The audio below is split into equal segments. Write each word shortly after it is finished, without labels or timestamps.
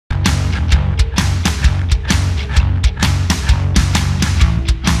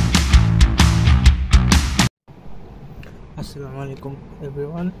Assalamualaikum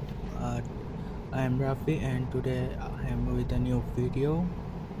everyone. Uh, I am Rafi and today I am with a new video.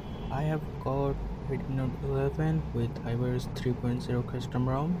 I have got Redmi Note 11 with iOS 3.0 custom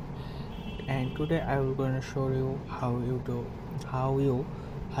ROM, and today I will gonna show you how you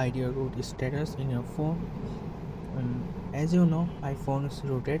hide your root status in your phone. As you know, iPhone is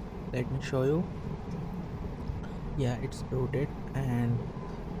rooted. Let me show you. Yeah, it's rooted, and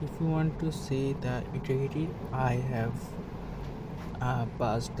if you want to see the integrity, I have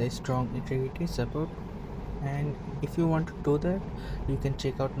passed the strong integrity support. And if you want to do that, you can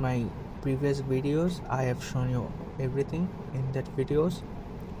check out my previous videos. I have shown you everything in that videos.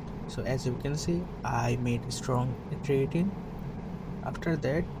 So as you can see, I made strong integrity. After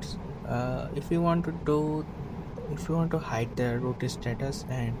that, if you want to hide the root status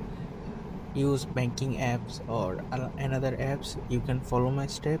and use banking apps or another apps, you can follow my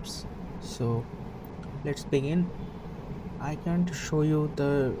steps. So let's begin. I can't show you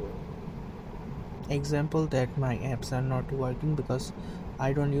the example that my apps are not working because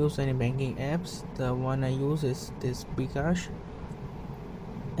I don't use any banking apps. The one I use is this Bcash,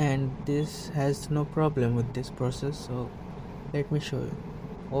 and this has no problem with this process. So let me show you.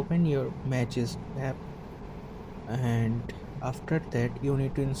 Open your Magisk app, and after that you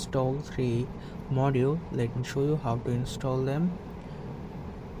need to install 3 modules. Let me show you how to install them.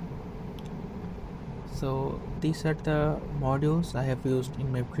 So these are the modules I have used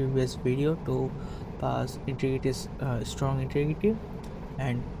in my previous video to pass integrity, strong integrity.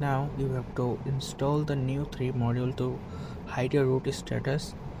 And now you have to install the new 3 module to hide your root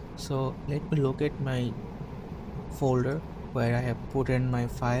status. So let me look at my folder where I have put in my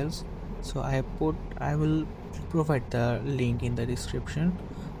files. So I will provide the link in the description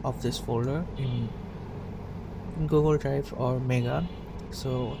of this folder in Google Drive or Mega.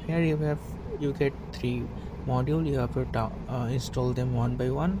 So here you get 3 module. You have to install them one by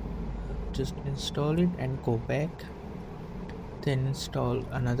one. Just install it and go back, then install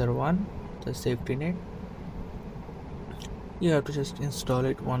another one, the safety net. You have to just install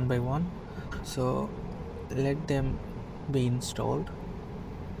it one by one. So let them be installed.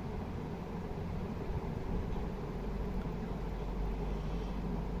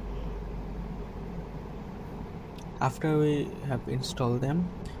 After we have installed them,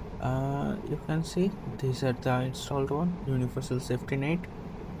 you can see these are the installed one: Universal Safety Net,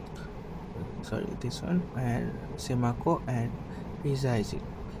 sorry, this one, and Simaco and Rezizik,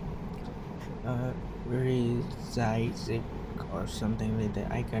 Rezizik or something like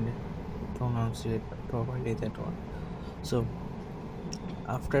that. I can't pronounce it properly, that one. So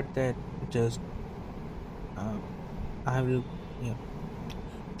after that, just I will, yeah,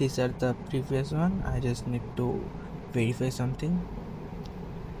 these are the previous one. I just need to verify something.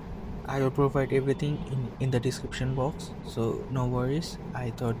 I will provide everything in the description box, so no worries.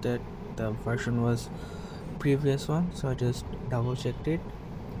 I thought that the version was previous one, so I just double checked it.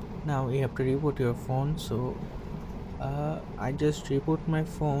 Now you have to reboot your phone. So I just reboot my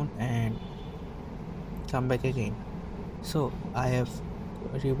phone and come back again. So I have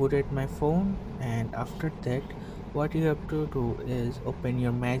rebooted my phone, and after that what you have to do is open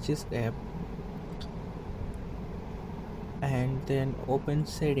your Magisk app and then open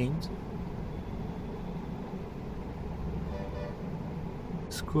settings,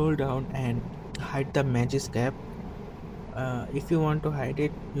 scroll down and hide the Magisk app. If you want to hide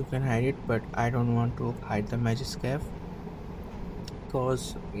it, you can hide it, but I don't want to hide the Magisk app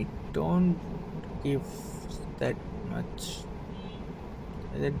because it don't give that much.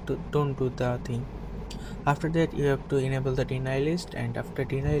 Don't do the thing. After that you have to enable the deny list, and after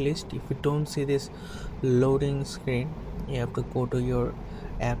deny list, if you don't see this loading screen, you have to go to your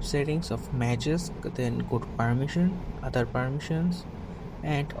app settings of Magisk, then go to permission, other permissions,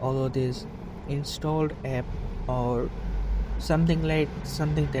 and all of this installed app or something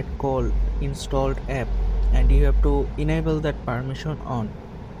that called installed app, and you have to enable that permission on.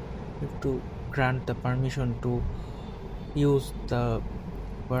 You have to grant the permission to use the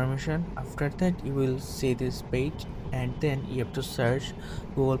permission. After that you will see this page, and then you have to search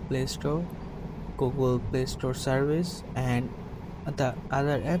Google Play Store service, and the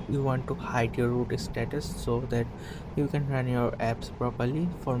other app you want to hide your root status so that you can run your apps properly.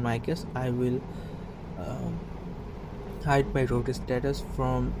 For my case, I will hide my root status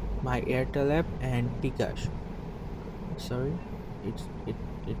from my Airtel app and Bcash. Sorry,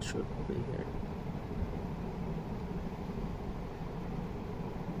 it should be here.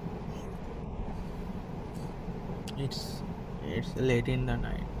 It's late in the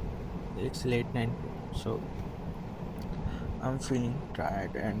night. It's late night, so I'm feeling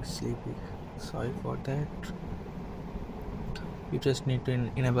tired and sleepy. Sorry for that. You just need to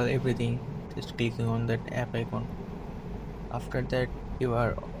enable everything, just clicking on that app icon. After that, you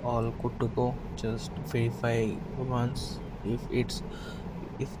are all good to go. Just verify once.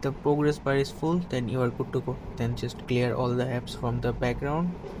 If the progress bar is full, then you are good to go. Then just clear all the apps from the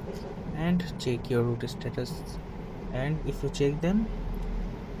background and check your root status. And if you check them,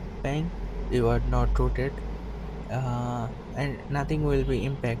 bang, you are not rooted, and nothing will be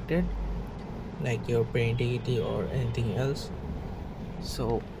impacted, like your integrity or anything else.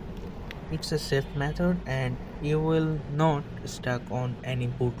 So it's a safe method, and you will not stuck on any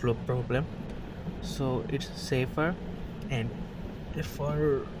bootloop problem. So it's safer. And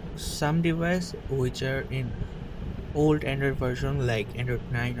for some device which are in old Android version like Android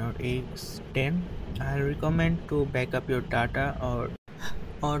 9 or 8, 10, I recommend to back up your data, or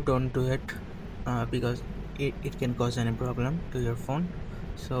don't do it, because it can cause any problem to your phone.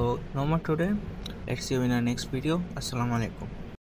 So no more today. Let's see you in our next video. Assalamu alaikum.